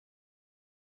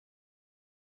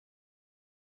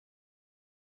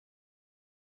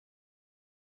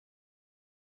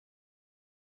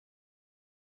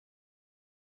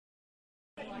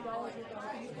It's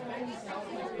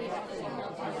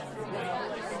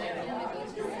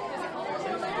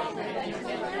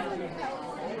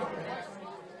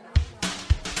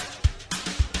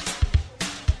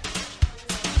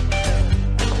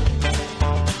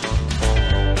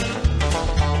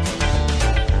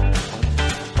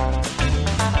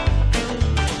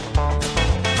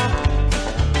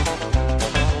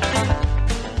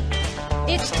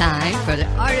time for the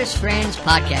Artist Friends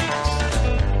Podcast.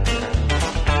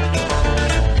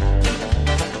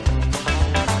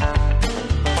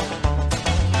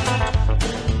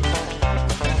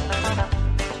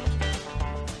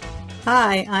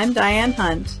 Hi, I'm Diane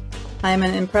Hunt. I am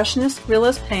an impressionist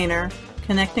realist painter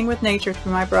connecting with nature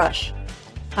through my brush.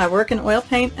 I work in oil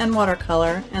paint and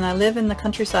watercolor, and I live in the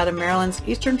countryside of Maryland's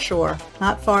Eastern Shore,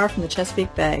 not far from the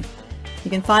Chesapeake Bay.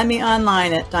 You can find me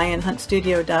online at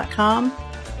DianeHuntStudio.com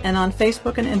and on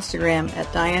Facebook and Instagram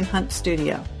at Diane Hunt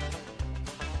Studio.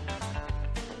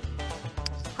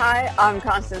 Hi, I'm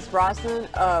Constance Brosnan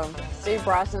of Steve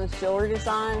Brosnan's Jewelry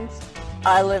Designs.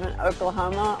 I live in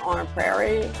Oklahoma on a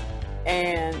prairie,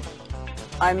 and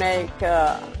I make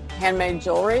handmade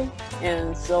jewelry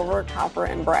in silver, copper,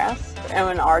 and brass. I'm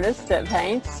an artist that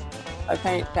paints. I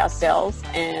paint pastels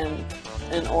and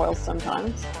in oils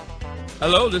sometimes.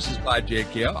 Hello, this is Clyde J.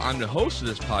 Gale. I'm the host of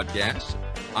this podcast.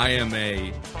 I am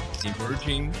a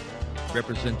emerging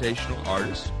representational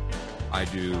artist. I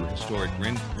do historic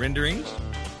renderings,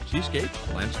 seascapes,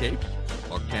 landscapes,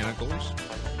 volcanicals,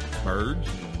 birds,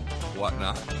 and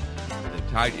whatnot, with a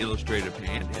tight illustrative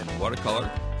hand in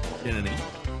watercolor, pen and ink,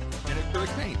 and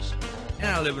acrylic paints. And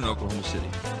I live in Oklahoma City.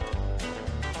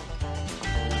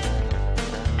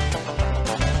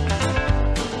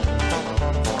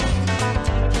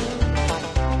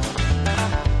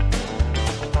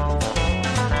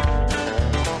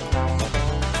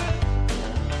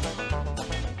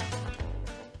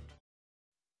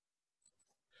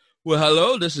 Well,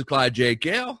 hello, this is Clyde J.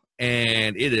 Gale,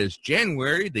 and it is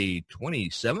January the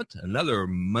 27th, another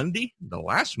Monday, the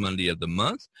last Monday of the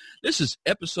month. This is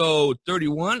episode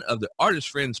 31 of the Artist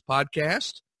Friends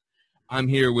Podcast. I'm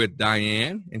here with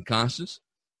Diane and Constance.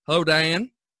 Hello,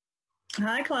 Diane.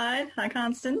 Hi, Clyde. Hi,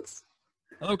 Constance.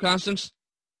 Hello, Constance.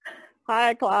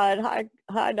 Hi, Clyde.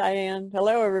 Hi, Diane.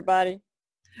 Hello, everybody.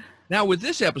 Now, with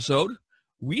this episode,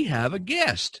 we have a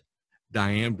guest.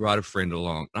 Diane brought a friend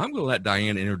along. I'm going to let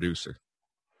Diane introduce her.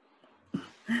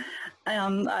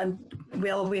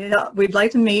 We'd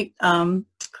like to meet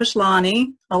Kushlani.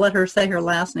 I'll let her say her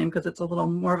last name because it's a little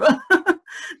more of a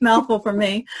mouthful for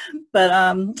me. But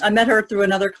I met her through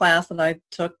another class that I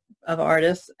took of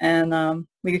artists, and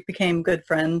we became good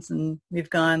friends, and we've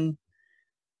gone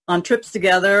on trips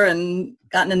together and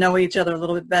gotten to know each other a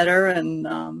little bit better,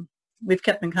 and we've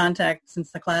kept in contact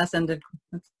since the class ended.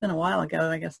 It's been a while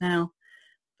ago, I guess now.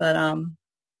 But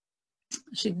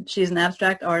she's an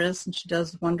abstract artist, and she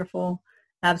does wonderful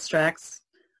abstracts.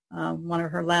 One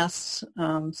of her last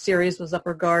series was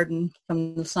Upper Garden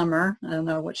from the summer. I don't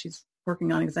know what she's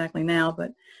working on exactly now,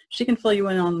 but she can fill you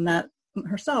in on that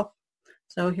herself.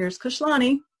 So here's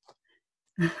Kushlani.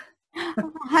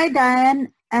 Hi,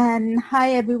 Diane, and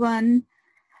hi, everyone.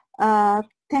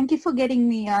 Thank you for getting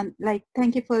me on.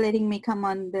 Thank you for letting me come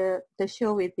on the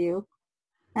show with you.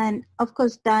 And of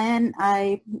course, Diane,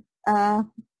 I'm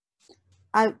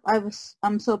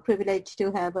so privileged to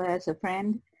have her as a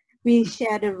friend. We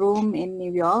shared a room in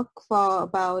New York for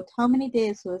about, how many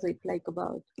days was it? Like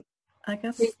about, I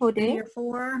guess 3-4 days. 3 or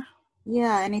 4.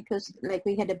 Yeah, and it was like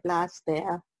we had a blast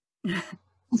there.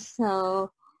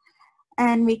 So,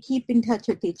 and we keep in touch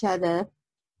with each other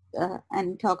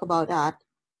and talk about art.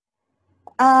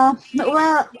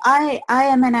 Well, I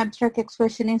am an abstract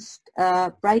expressionist.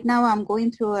 Right now I'm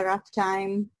going through a rough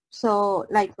time. So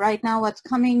like right now what's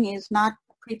coming is not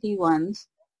pretty ones.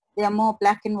 They are more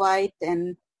black and white,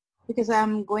 and because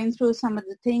I'm going through some of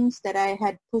the things that I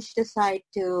had pushed aside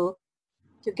to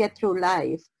get through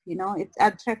life. You know, it's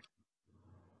abstract.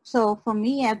 So for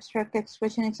me, abstract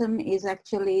expressionism is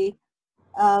actually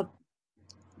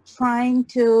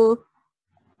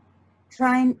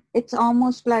it's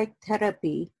almost like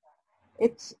therapy.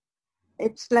 It's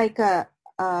like there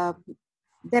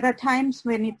are times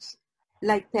when it's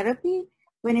like therapy,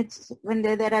 when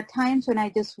there are times when I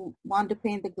just want to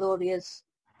paint the glorious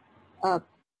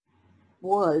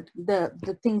world,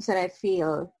 the things that I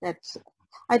feel.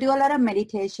 I do a lot of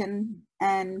meditation,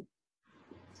 and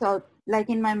so like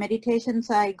in my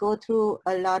meditations I go through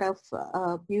a lot of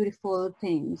beautiful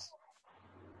things,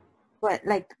 but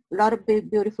like a lot of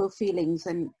beautiful feelings,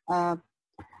 and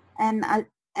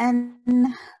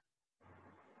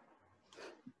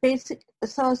basic.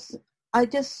 So I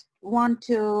just want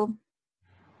to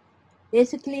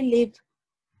basically live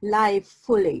life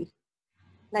fully.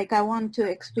 Like I want to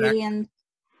experience.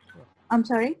 I'm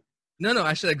sorry? No,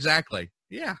 I said exactly.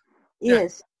 Yeah. Yeah.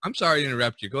 Yes. I'm sorry to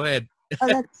interrupt you. Go ahead. Oh,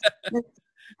 that's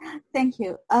thank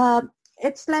you.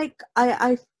 It's like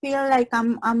I feel like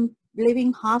I'm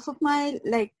living half of my,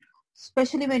 like,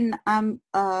 especially when I'm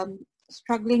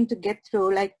struggling to get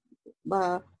through, like,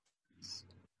 uh,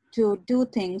 to do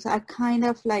things. I kind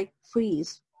of like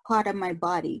freeze part of my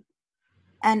body,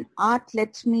 and art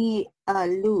lets me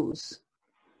lose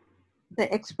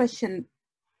the expression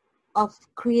of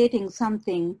creating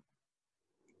something.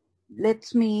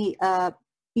 Lets me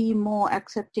be more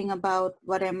accepting about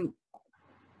what I'm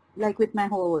like with my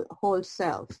whole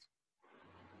self.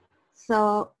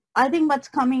 So I think what's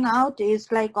coming out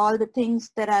is like all the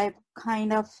things that I've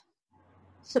kind of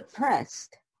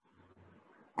suppressed.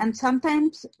 And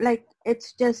sometimes like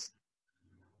it's just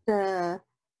the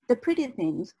pretty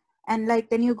things. And like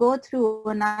then you go through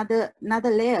another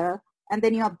layer, and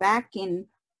then you're back in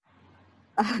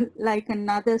like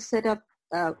another set of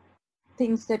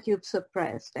things that you've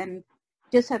suppressed, and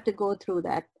just have to go through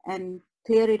that and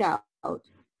clear it out.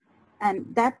 And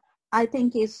that, I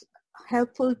think, is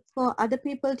helpful for other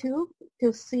people too,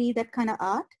 to see that kind of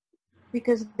art,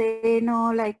 because they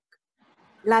know like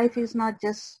life is not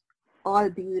just all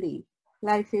beauty.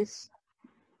 Life is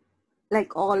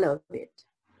like all of it.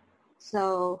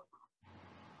 So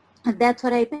that's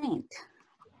what I paint.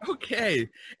 Okay.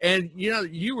 And,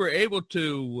 you were able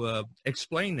to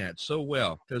explain that so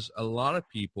well, because a lot of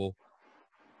people,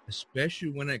 especially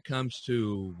when it comes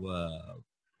to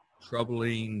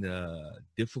troubling,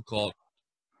 difficult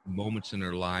moments in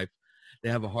their life, they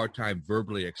have a hard time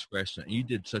verbally expressing it. You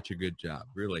did such a good job,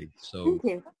 really. So Thank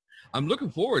you. I'm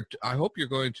looking forward to, I hope you're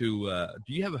going to,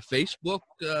 do you have a Facebook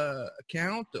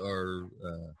account or?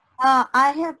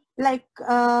 I have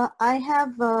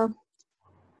a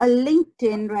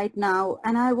LinkedIn right now,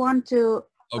 and I want to.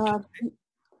 Okay.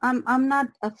 I'm not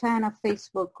a fan of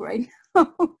Facebook right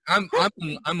now. I'm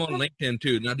on LinkedIn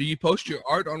too. Now, do you post your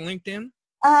art on LinkedIn?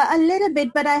 A little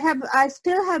bit, but I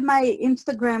still have my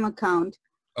Instagram account.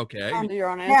 Okay. And, You're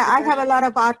on Instagram? yeah, I have a lot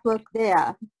of artwork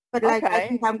there. But like, okay. I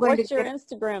think I'm going What's to your get,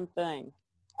 Instagram thing?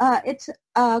 It's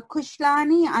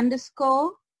Kushlani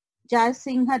 _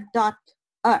 Jaisingha dot.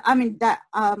 At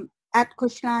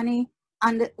Kushlani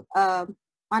 _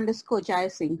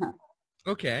 Jaisingha.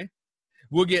 Okay.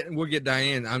 We'll get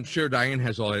Diane. I'm sure Diane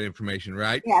has all that information,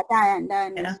 right? Yeah, Diane.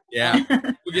 Yeah. Yeah.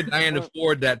 We'll get Diane to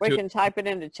forward that We to. can type it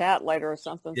into chat later or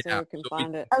something so Yeah, we can so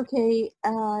find it. Okay.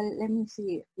 Let me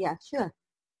see. Yeah, sure.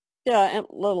 Yeah, in a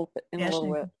little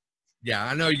sure. bit. Yeah,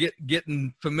 I know you're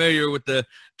getting familiar with the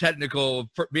technical,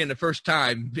 being the first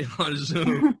time being on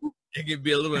Zoom. It can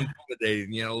be a little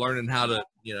intimidating, learning how to,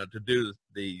 to do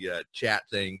the chat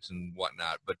things and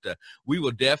whatnot. But we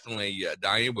will definitely,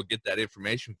 Diane will get that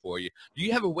information for you. Do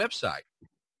you have a website?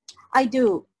 I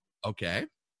do. Okay.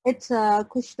 It's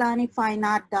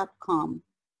kushlanifineart.com.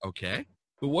 Okay.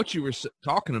 But what you were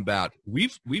talking about,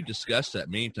 we've discussed that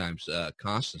many times.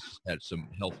 Constance has had some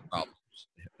health problems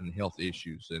and health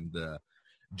issues, and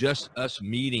just us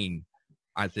meeting,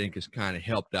 I think, has kind of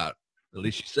helped out. At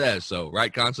least she says so,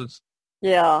 right, Constance?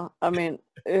 Yeah, I mean,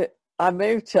 I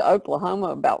moved to Oklahoma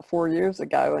about 4 years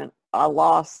ago, and I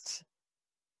lost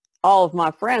all of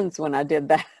my friends when I did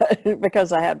that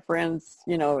because I had friends,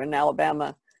 in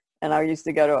Alabama, and I used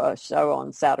to go to a show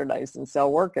on Saturdays and sell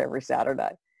work every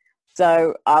Saturday.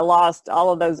 So I lost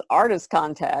all of those artist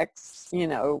contacts,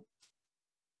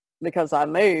 because I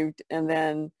moved, and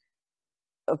then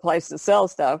a place to sell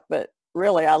stuff. But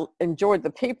really, I enjoyed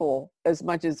the people as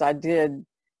much as I did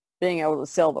being able to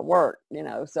sell the work,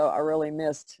 so I really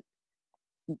missed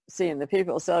seeing the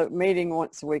people. So meeting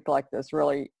once a week like this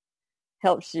really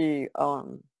helps you,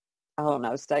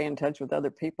 stay in touch with other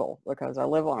people, because I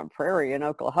live on a prairie in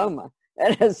Oklahoma,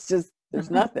 and it's just, there's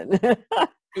nothing.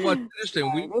 What's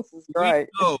interesting, This is great.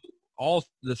 We know, all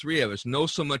the three of us know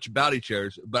so much about each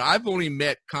other, but I've only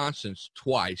met Constance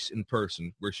twice in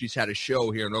person, where she's had a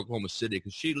show here in Oklahoma City,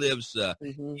 because she lives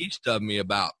east of me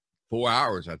about 4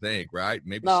 hours, I think, right?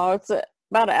 Maybe. No, it's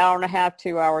about an hour and a half,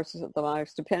 2 hours at the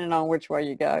most, depending on which way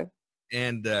you go.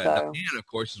 And Diane, of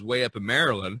course, is way up in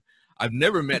Maryland. I've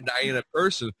never met Diane in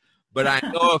person, but I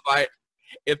know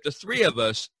if the three of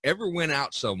us ever went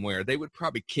out somewhere, they would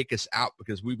probably kick us out,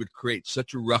 because we would create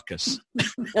such a ruckus.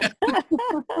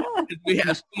 We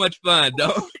have so much fun,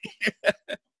 don't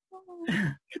we?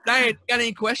 Diane, got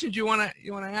any questions you want to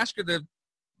ask her?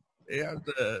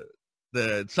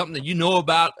 The something that you know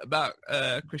about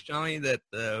Christianity that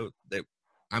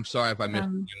I'm sorry if I missed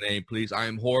your name, please. I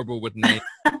am horrible with names.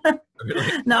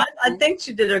 Really. No, I think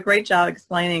she did a great job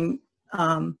explaining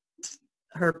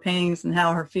her paintings and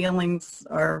how her feelings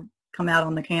are come out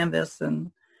on the canvas.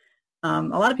 And a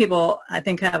lot of people, I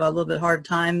think, have a little bit hard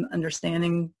time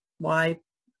understanding why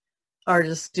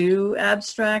artists do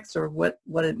abstracts or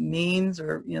what it means,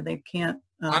 or they can't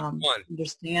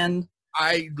understand.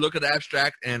 I look at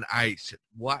abstract and I said,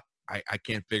 what? I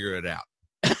can't figure it out.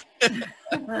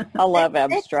 I love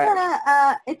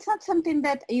abstract. It's not something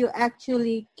that you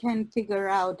actually can figure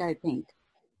out, I think.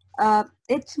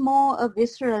 It's more a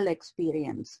visceral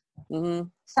experience. Mm-hmm.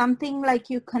 Something like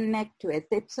you connect with.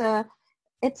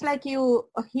 It's like you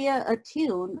hear a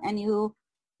tune and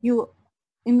you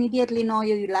immediately know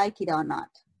you like it or not.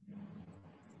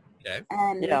 Okay.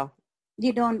 And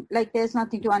you don't, like, there's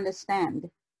nothing to understand.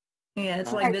 Yeah,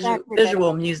 it's like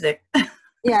visual music.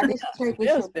 Yeah, this is like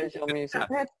visual music.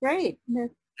 That's great.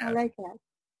 I like that.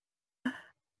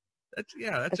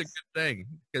 That's a good thing,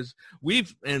 because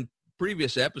we've, in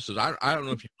previous episodes, I don't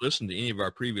know if you've listened to any of our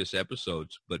previous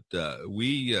episodes, but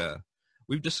we've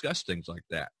discussed things like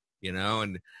that,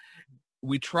 and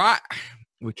we try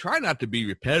not to be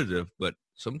repetitive, but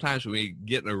sometimes we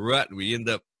get in a rut and we end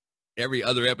up every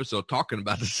other episode talking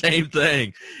about the same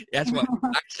thing. That's why it's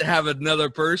nice to have another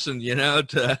person,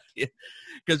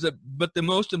 but the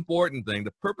most important thing,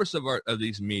 the purpose of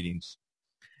these meetings,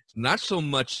 is not so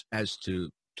much as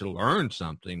to learn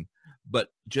something, but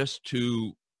just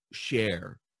to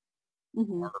share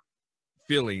our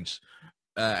feelings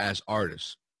as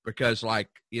artists. Because, like,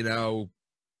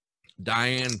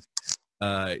 Diane,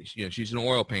 she's an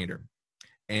oil painter,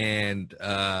 and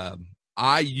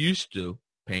I used to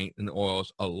paint in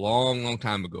oils a long, long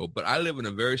time ago, but I live in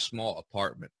a very small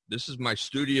apartment. This is my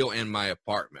studio and my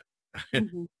apartment.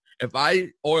 Mm-hmm. If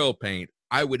I oil paint,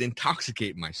 I would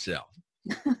intoxicate myself.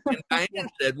 And Diane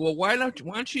said, well, why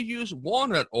don't you use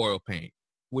walnut oil paint,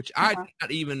 which I did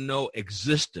not even know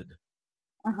existed.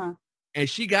 And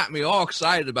she got me all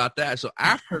excited about that. So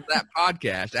after that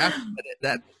podcast, after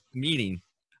that meeting,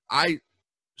 I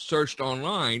searched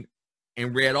online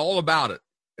and read all about it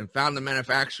and found the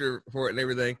manufacturer for it and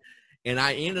everything. And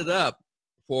I ended up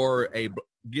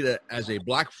as a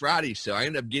Black Friday sale, I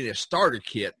ended up getting a starter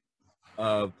kit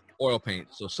of oil paint.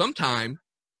 So sometime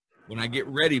when I get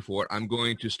ready for it, I'm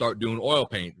going to start doing oil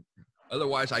paint.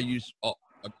 Otherwise, I use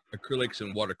acrylics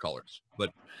and watercolors.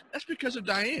 But that's because of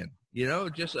Diane,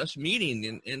 just us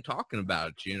meeting and talking about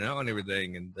it, and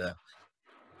everything. And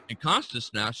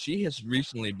Constance now, she has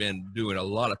recently been doing a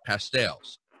lot of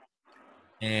pastels.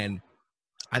 And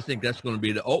I think that's going to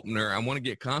be the opener. I want to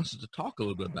get Constance to talk a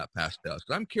little bit about pastels,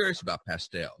 because I'm curious about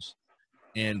pastels.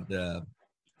 And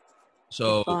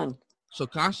so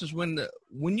Constance,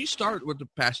 when you start with the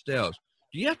pastels,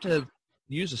 do you have to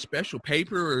use a special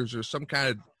paper, or is there some kind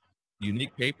of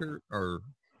unique paper? Or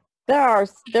there are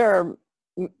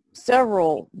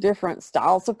several different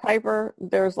styles of paper.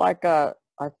 There's like I'm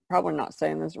probably not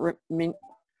saying this,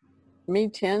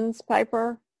 me-tins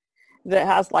paper that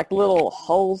has like little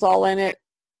holes all in it,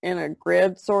 in a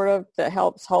grid sort of, that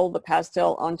helps hold the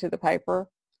pastel onto the paper.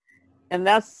 And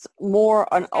that's more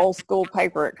an old school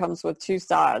paper. It comes with two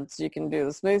sides. You can do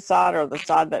the smooth side or the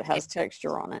side that has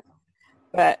texture on it.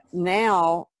 But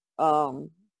now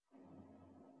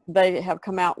they have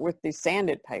come out with these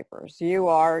sanded papers.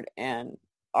 UArt and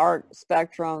Art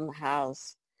Spectrum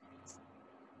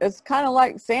it's kind of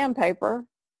like sandpaper,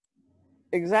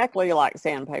 exactly like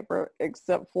sandpaper,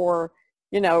 except for,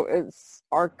 it's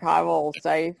archival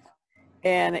safe,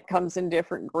 and it comes in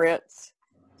different grits.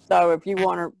 So if you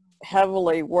want to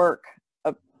heavily work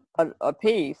a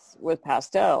piece with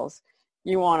pastels,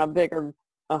 you want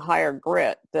a higher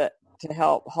grit to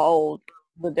help hold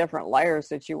the different layers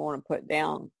that you want to put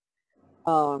down.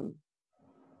 Now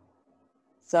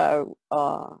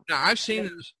I've seen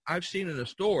in the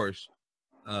stores.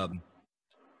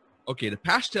 Okay, the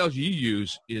pastels you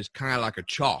use is kind of like a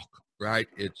chalk, right?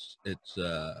 It's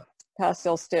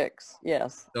pastel sticks.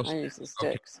 Yes, I use the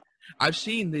sticks. Okay. I've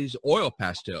seen these oil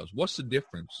pastels. What's the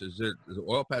difference? Is the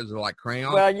oil pastels like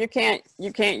crayon? Well, you can't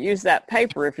use that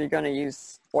paper if you're going to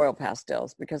use oil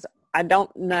pastels, because I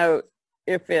don't know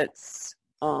if it's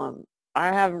I've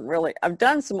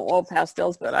done some oil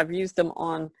pastels, but I've used them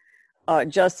on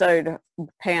gessoed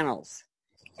panels,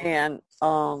 and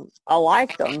I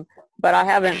like them, but I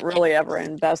haven't really ever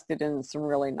invested in some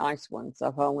really nice ones.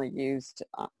 I've only used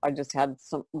I just had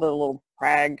the little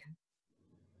Prague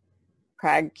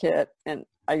kit, and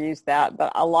I used that,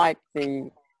 but I like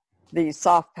the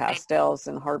soft pastels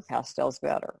and hard pastels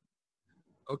better.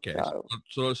 Okay. I've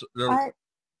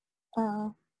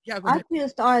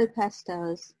used oil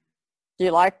pastels. Do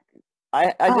you like?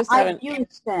 I just haven't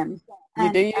used them.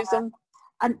 You do use them?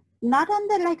 Not on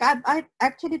the, like, I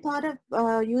actually thought of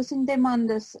using them on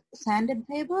this sanded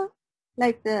paper,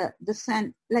 like the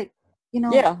sand, like,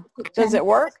 Yeah. Does it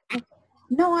work?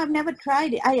 No, I've never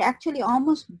tried it. I actually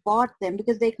almost bought them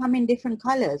because they come in different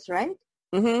colors, right?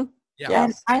 Mm-hmm. Yeah.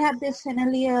 And I have this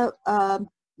Senelia,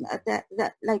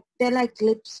 that like, they're like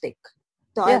lipstick.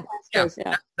 So Yeah. pastels.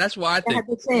 That's why I They have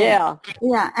think. the same. Yeah.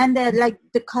 Yeah, and they're like,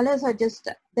 the colors are just,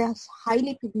 they're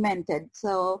highly pigmented.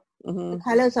 So Mm-hmm. the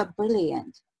colors are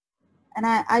brilliant. And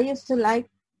I used to like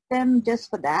them just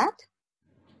for that.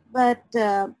 But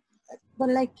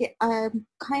like, I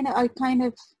kind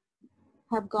of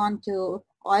have gone to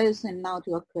oils and now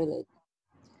to acrylic.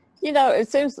 It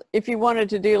seems if you wanted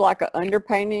to do like an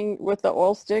underpainting with the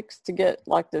oil sticks to get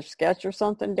like the sketch or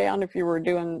something down, if you were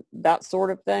doing that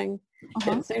sort of thing,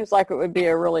 it seems like it would be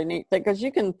a really neat thing because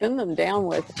you can thin them down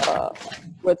with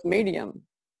medium.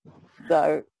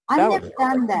 So I've never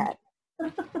done that.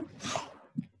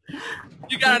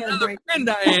 You got another friend,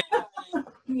 Diane.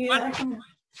 Yeah.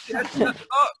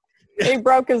 Oh, he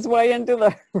broke his way into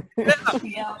the.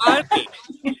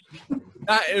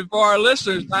 for our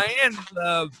listeners, Diane's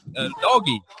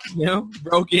doggy,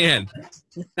 broke in.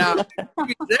 Now, in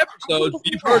these episodes,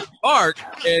 you've heard Mark,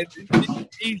 and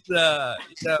he's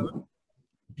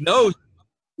knows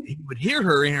he would hear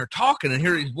her in her talking and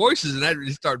hear these voices, and that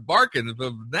would start barking.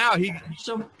 But now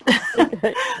So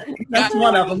that's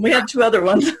one of them. We had two other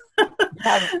ones.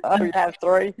 You have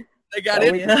three. They got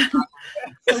in. Yeah.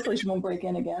 Hopefully she won't break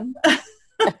in again.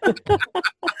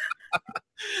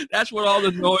 That's what all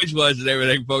the noise was and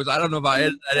everything, folks. I don't know if I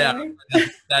edited that out. I just put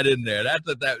that in there. That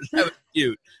was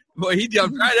cute. Boy, he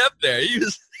jumped right up there. He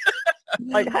was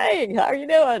like, "Hey, how are you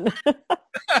doing?"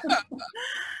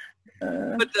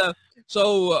 But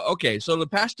okay. So the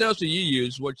pastels that you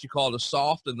use, what you call the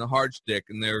soft and the hard stick,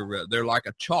 and they're like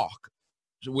a chalk,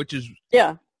 which is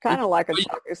kind of like a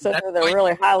chalk, except they're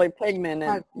really highly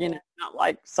pigmented. Not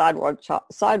like sidewalk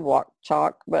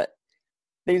chalk, but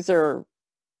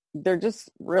they're just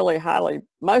really highly.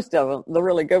 Most of them, the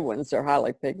really good ones, are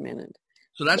highly pigmented.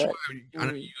 So that's why I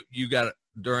know you got it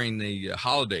during the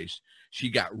holidays. She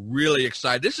got really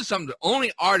excited. This is something that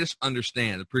only artists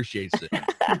understand, appreciates it.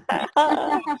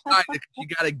 She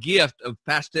got a gift of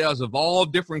pastels of all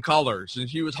different colors, and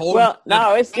she was holding. Well,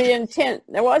 no, it's the intent.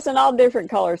 It wasn't all different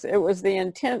colors. It was the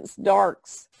intense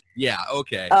darks. Yeah.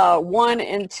 Okay. 1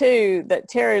 and 2 that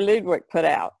Terry Ludwig put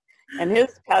out, and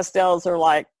his pastels are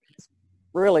like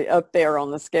really up there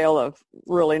on the scale of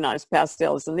really nice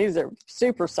pastels, and these are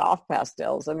super soft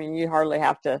pastels. I mean, you hardly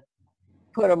have to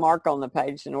put a mark on the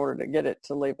page in order to get it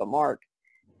to leave a mark.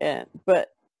 But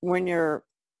when you're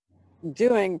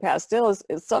doing pastels,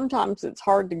 sometimes it's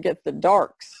hard to get the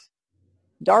darks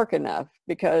dark enough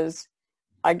because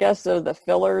I guess of the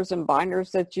fillers and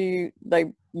binders that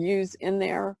they use in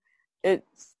there, it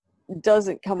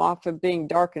doesn't come off of being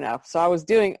dark enough. So I was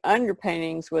doing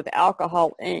underpaintings with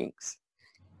alcohol inks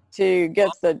to get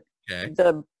the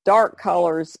dark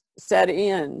colors set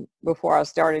in before I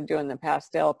started doing the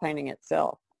pastel painting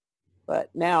itself. But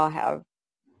now I have,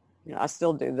 I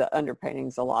still do the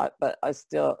underpaintings a lot, but I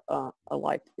still I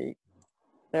like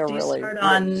they're do you really start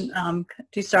on do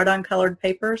you start on colored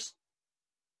papers,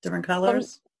 different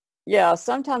colors?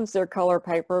 Sometimes they're color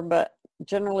paper, but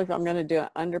generally if I'm going to do an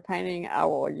underpainting, I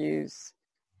will use,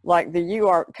 like, the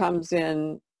UArt comes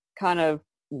in kind of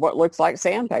what looks like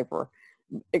sandpaper.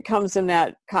 It comes in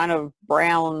that kind of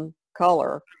brown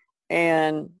color,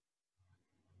 and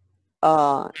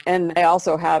they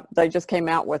also they just came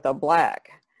out with a black.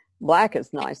 Black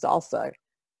is nice also,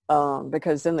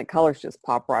 because then the colors just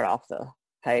pop right off the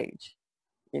page,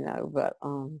 but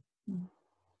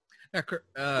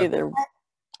either.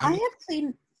 I have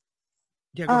seen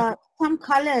some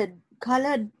colored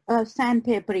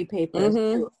sandpapery papers.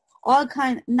 Mm-hmm. All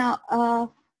kind. Now,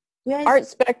 Art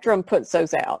Spectrum puts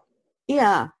those out.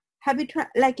 Yeah. Have you tried?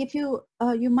 Like, if you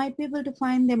might be able to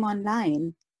find them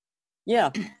online.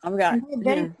 Yeah, I've got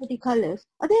very pretty colors.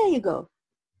 Oh, there you go.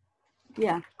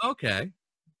 Yeah. Okay.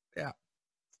 Yeah.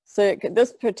 So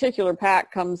this particular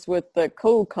pack comes with the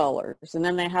cool colors, and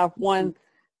then they have one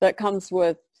that comes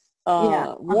with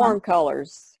warm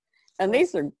colors, and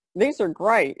these are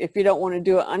great if you don't want to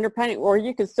do an underpainting, or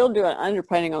you can still do an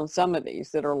underpainting on some of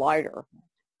these that are lighter.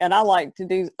 And I like to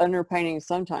do underpainting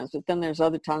sometimes, but then there's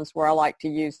other times where I like to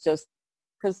use just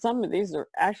because some of these are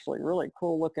actually really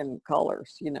cool looking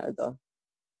colors, the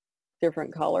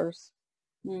different colors.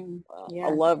 I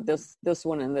love this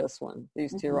one and this one,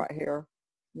 these two right here.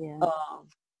 Yeah.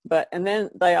 And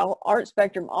then Art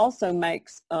Spectrum also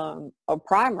makes a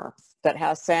primer that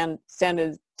has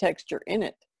sanded texture in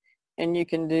it, and you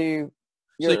can do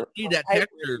so you need that texture.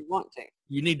 you want to.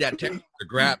 You need that texture to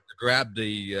grab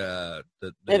the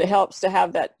It helps to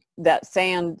have that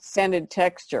sanded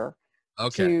texture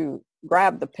okay. to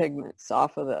grab the pigments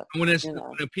off of the. When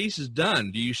a piece is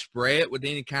done, do you spray it with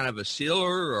any kind of a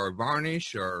sealer or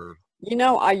varnish or?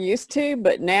 I used to,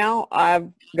 but now I've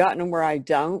gotten them where I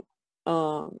don't.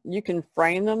 You can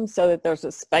frame them so that there's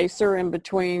a spacer in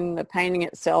between the painting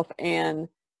itself and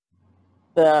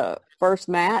the first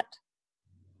mat,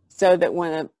 so that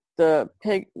when the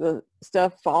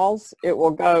stuff falls, it will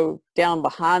go down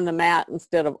behind the mat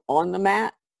instead of on the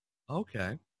mat.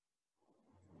 Okay.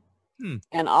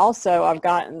 And also, I've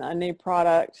gotten a new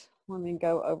product. Let me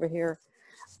go over here.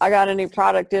 I got a new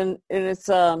product, and it's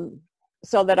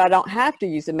so that I don't have to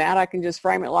use a mat. I can just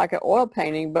frame it like an oil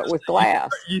painting, but with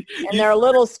glass. And there are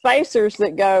little spacers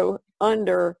that go on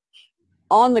the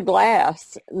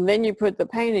glass, and then you put the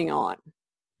painting on.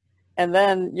 And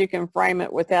then you can frame it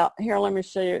without. Here, let me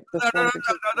show you this one.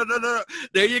 No.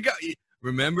 There you go.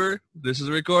 Remember, this is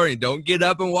a recording. Don't get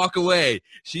up and walk away.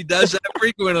 She does that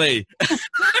frequently.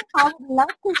 I would love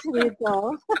to see it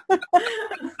though.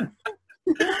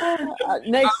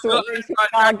 Next week,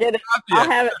 I'll get it. I'll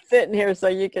have it sitting here so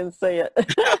you can see it.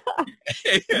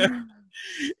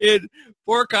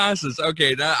 For Constance,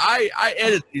 okay, now I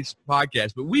edit these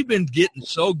podcasts, but we've been getting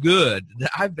so good that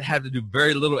I've had to do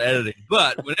very little editing.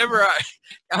 But whenever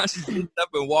Constance gets up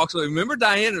and walks away, remember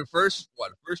Diane in the first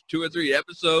 2 or 3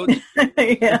 episodes?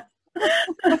 Yeah.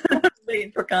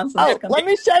 Waiting for Constance. Oh, let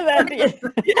me show that to you.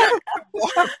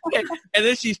 And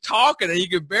then she's talking, and you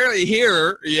can barely hear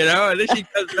her, and then she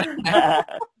comes back.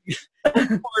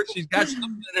 Or she's got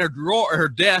something in her drawer, her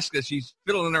desk, that she's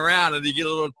fiddling around, and you get a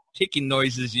little ticking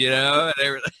noises, and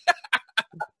everything.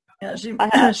 Yeah,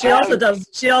 she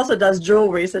also does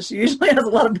jewelry, so she usually has a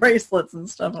lot of bracelets and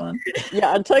stuff on.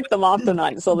 Yeah, I took them off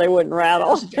tonight so they wouldn't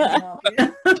rattle.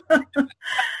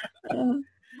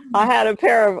 I had a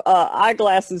pair of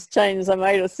eyeglasses chains. I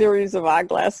made a series of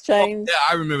eyeglass chains. Oh, yeah,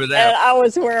 I remember that. And I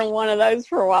was wearing one of those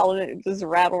for a while, and it just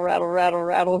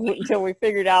rattled until we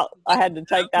figured out I had to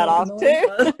take that off too.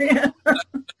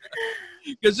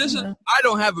 Because I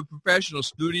don't have a professional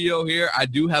studio here. I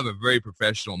do have a very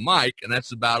professional mic, and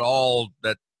that's about all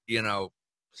that, seems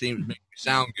to make me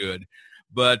sound good.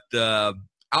 But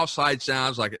outside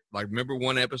sounds like remember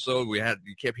one episode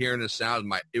you kept hearing the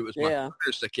sound. It was my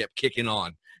furnace that kept kicking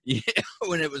on.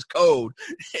 When it was cold.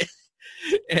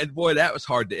 And boy, that was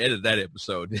hard to edit that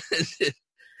episode.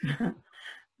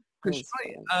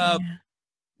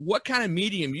 What kind of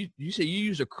medium? You say you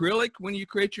use acrylic when you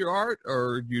create your art,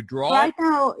 or you draw? Right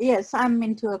now, yes, I'm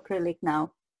into acrylic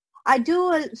now. I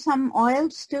do some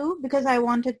oils too, because I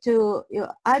wanted to.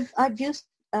 I've used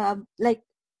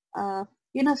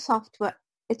software.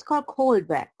 It's called cold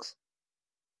wax.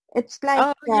 It's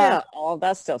like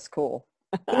that stuff's cool.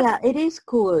 Yeah, it is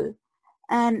cool,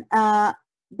 and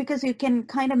because you can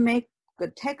kind of make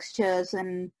good textures,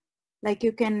 and like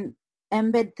you can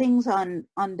embed things on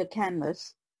the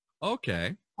canvas.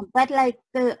 Okay. But like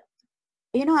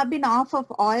I've been off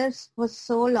of oils for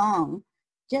so long,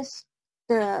 just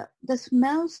the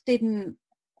smells didn't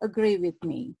agree with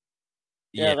me.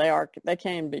 Yeah, they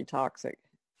can be toxic.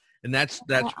 And that's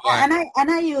why. And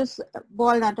I use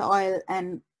walnut oil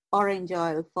and orange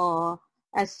oil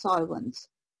as solvents.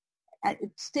 And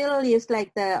it still is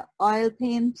like the oil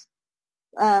paint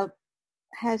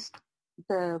has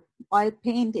the oil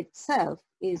paint itself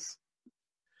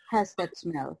has that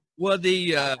smell. Well,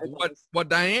 what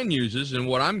Diane uses and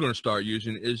what I'm going to start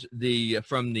using is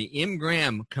from the M.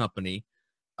 Graham company.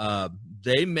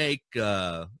 They make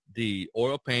the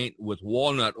oil paint with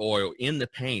walnut oil in the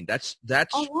paint. That's.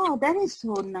 Oh wow, that is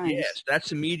so nice. Yes,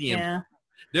 that's a medium. Yeah.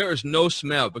 There is no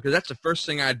smell, because that's the first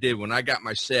thing I did when I got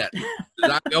my set.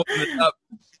 I opened it up,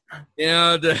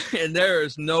 and there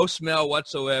is no smell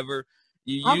whatsoever.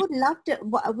 I would love to.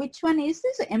 Which one is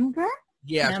this? M. Graham?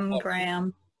 Yeah, M.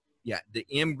 Graham. Yeah, the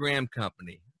M. Graham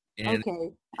company. And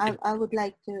okay, I would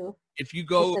like to. If you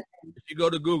go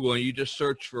to Google and you just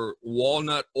search for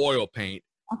walnut oil paint,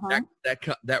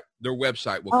 that their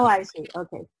website will. Oh, come. I see.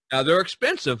 Okay. Now they're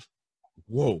expensive.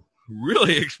 Whoa,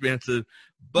 really expensive,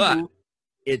 but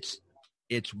it's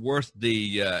worth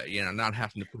the not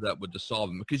having to put up with the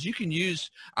solvent, because you can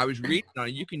use. I was reading on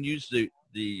it. You can use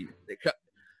the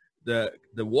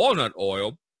walnut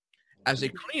oil as a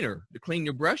cleaner to clean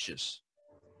your brushes.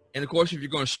 And of course, if you're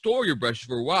going to store your brushes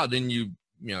for a while, then you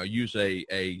use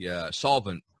a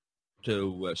solvent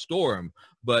to store them.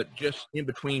 But just in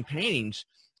between paintings,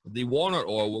 the walnut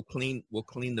oil will clean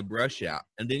the brush out,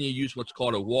 and then you use what's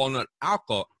called a walnut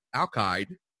alkyd.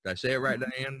 Did I say it right,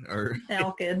 Diane? Or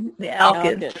alkyd. The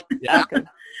alkyd. Yeah.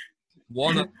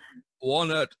 Walnut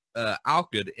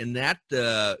alkyd, and that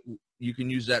you can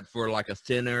use that for like a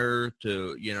thinner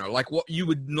to, like what you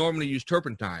would normally use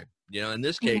turpentine. In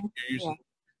this case, you're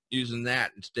using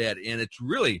that instead, and it's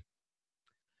really,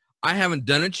 I haven't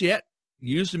done it yet,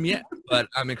 used them yet, but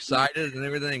I'm excited and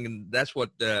everything, and that's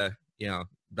what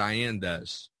Diane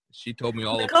does. She told me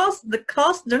all the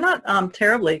cost. They're not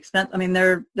terribly expensive. I mean,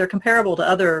 they're comparable to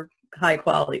other high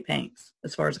quality paints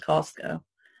as far as the costs go.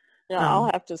 Yeah, I'll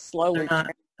have to slowly.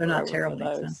 They're not terribly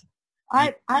expensive.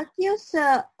 I've used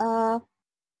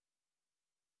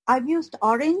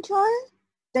orange oil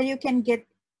that you can get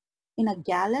in a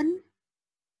gallon,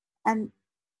 and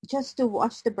just to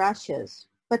wash the brushes.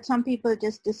 But some people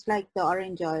just dislike the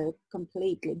orange oil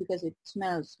completely because it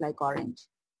smells like orange.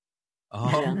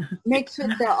 Oh. Mixed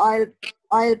with the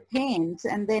oil paints,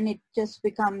 and then it just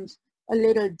becomes a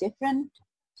little different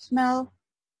smell.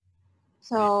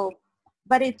 So,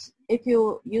 but if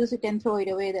you use it and throw it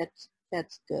away,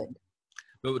 that's good.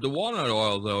 But with the walnut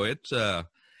oil, though, it's and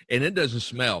it doesn't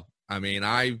smell. I mean,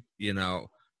 I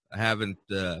haven't.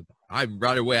 I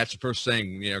right away. That's the first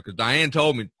thing, because Diane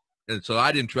told me, and so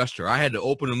I didn't trust her. I had to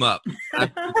open them up.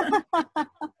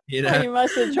 You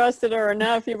must have trusted her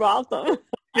enough. You bought them.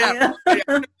 Yeah,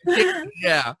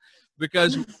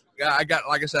 because I got,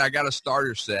 like I said, I got a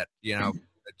starter set.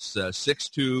 It's 6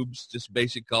 tubes, just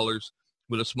basic colors,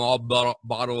 with a small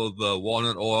bottle of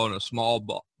walnut oil and a small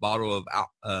bottle of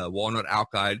walnut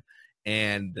alkyd,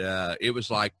 and it was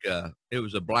like it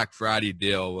was a Black Friday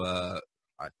deal,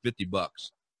 like $50,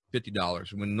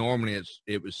 when normally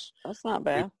it was. That's not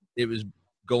bad. It was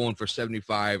going for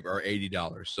 $75 or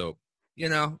 $80. So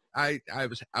I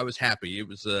was happy. It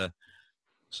was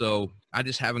so I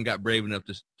just haven't got brave enough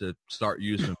to start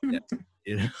using them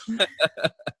yet.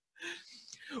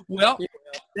 Well,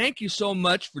 thank you so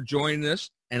much for joining us,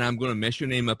 and I'm going to mess your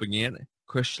name up again.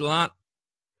 Krishlani.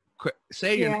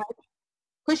 Say your name.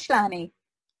 Krishlani.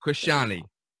 Krishlani.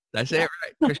 Did I say it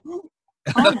right?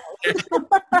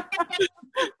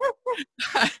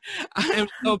 I am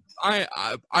so.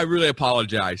 I really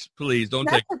apologize. Please don't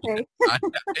take it.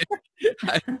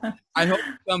 I hope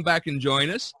you come back and join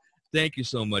us. Thank you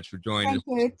so much for joining us.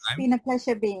 Thank you. It's been a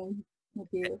pleasure being with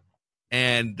you.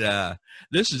 And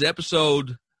this is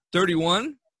episode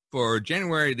 31 for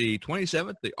January the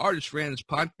 27th, the Artist Friends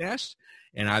podcast.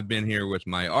 And I've been here with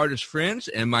my artist friends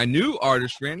and my new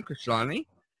artist friend, Krishlani,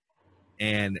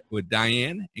 and with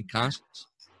Diane and Constance.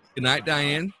 Good night,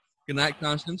 Diane. Good night,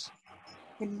 Constance.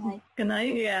 Good night. Good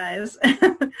night, you guys.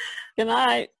 Good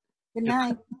night. Good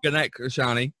night. Good night,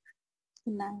 Krishlani.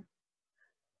 Good night.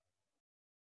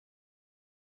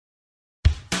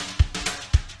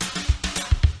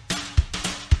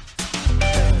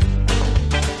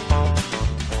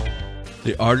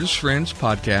 The Artist Friends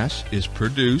podcast is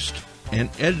produced and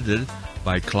edited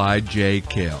by Clyde J.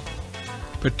 Kell.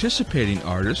 Participating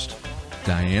artists,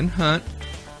 Diane Hunt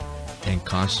and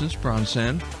Constance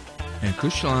Bronson and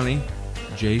Krishlani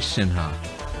J. Sinha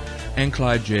and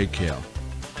Clyde J. Kell.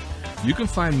 You can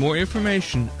find more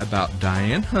information about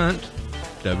Diane Hunt,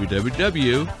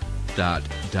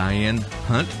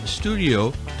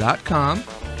 www.dianehuntstudio.com,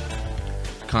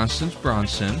 Constance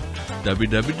Bronson,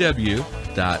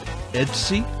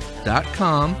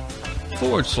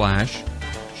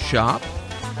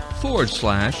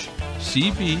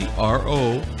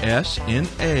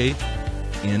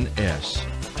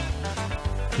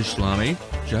 Krishlani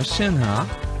Jasinha,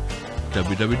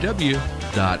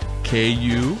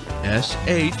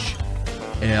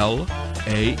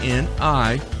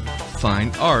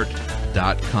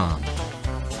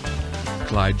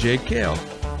 Clyde J. Kell,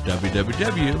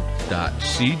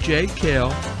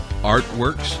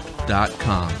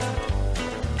 www.cjkellartworks.com.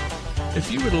 If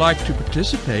you would like to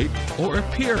participate or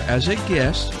appear as a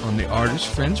guest on the Artist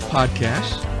Friends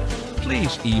podcast,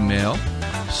 please email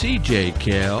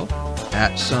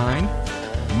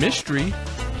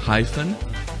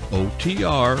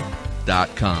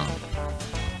cjkel@mystery-otr.com.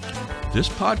 This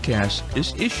podcast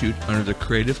is issued under the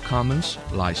Creative Commons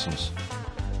license.